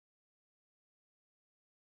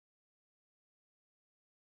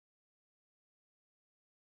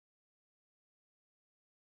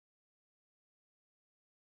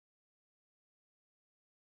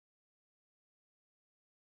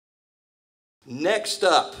Next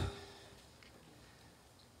up,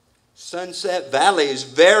 Sunset Valley's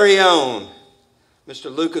very own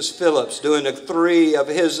Mr. Lucas Phillips doing 3 of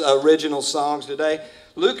his original songs today.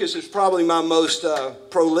 Lucas is probably my most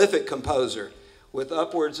prolific composer with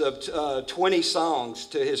upwards of 20 songs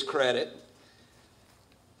to his credit.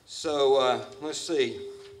 So let's see.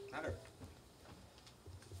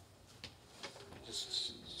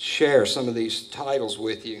 Just share some of these titles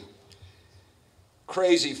with you.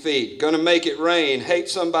 Crazy Feet, Gonna Make It Rain, Hate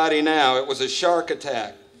Somebody Now, It Was a Shark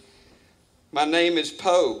Attack. My Name is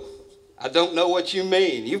Poe, I Don't Know What You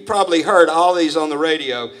Mean. You've probably heard all these on the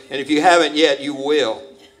radio, and if you haven't yet, you will.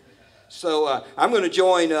 So I'm going to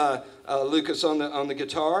join Lucas on the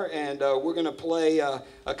guitar, and we're going to play a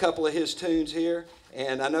couple of his tunes here,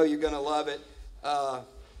 and I know you're going to love it.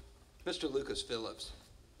 Mr. Lucas Phillips,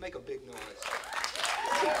 make a big noise.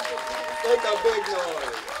 Make a big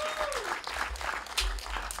noise.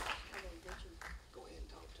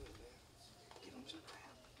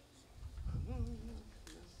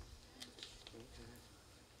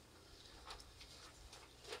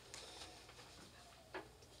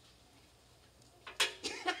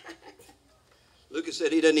 Lucas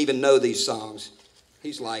said he doesn't even know these songs.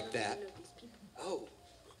 He's like that. Oh.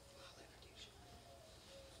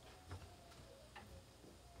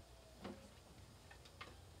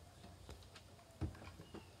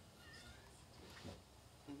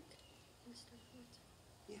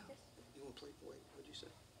 Yeah. You want to play? Wait, what'd you say?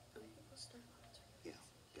 Yeah,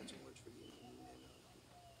 got some words for you.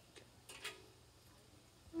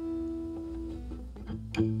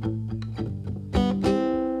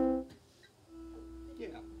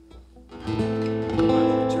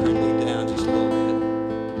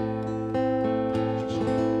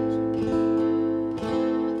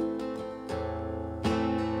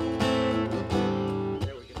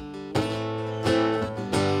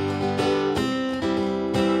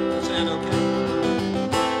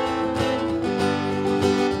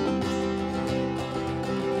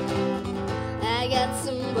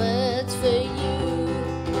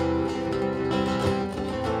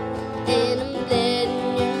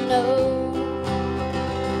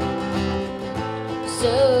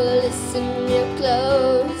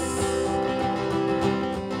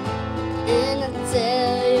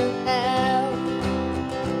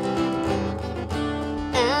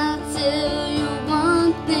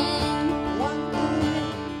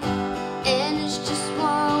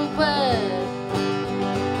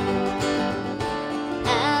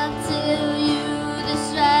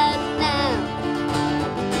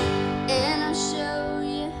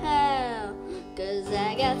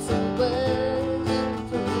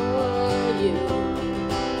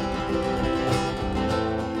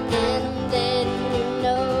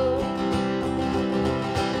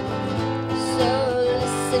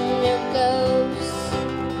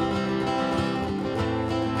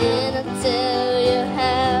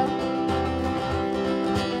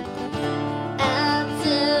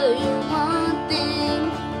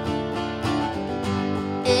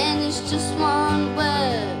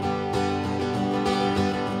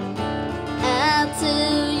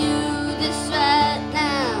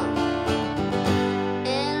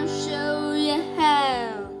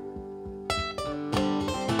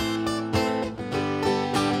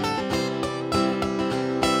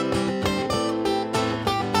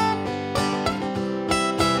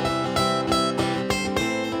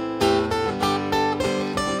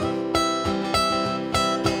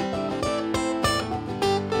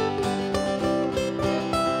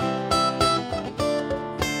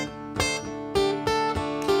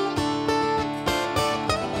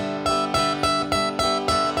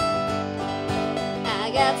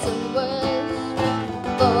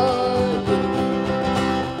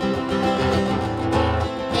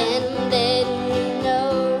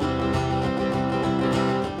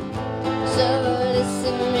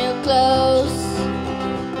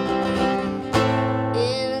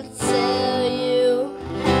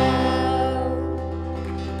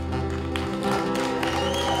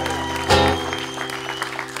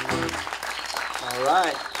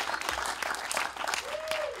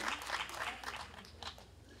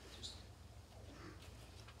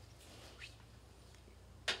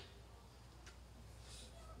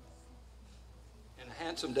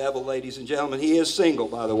 Handsome devil, ladies and gentlemen. He is single,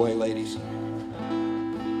 by the way, ladies.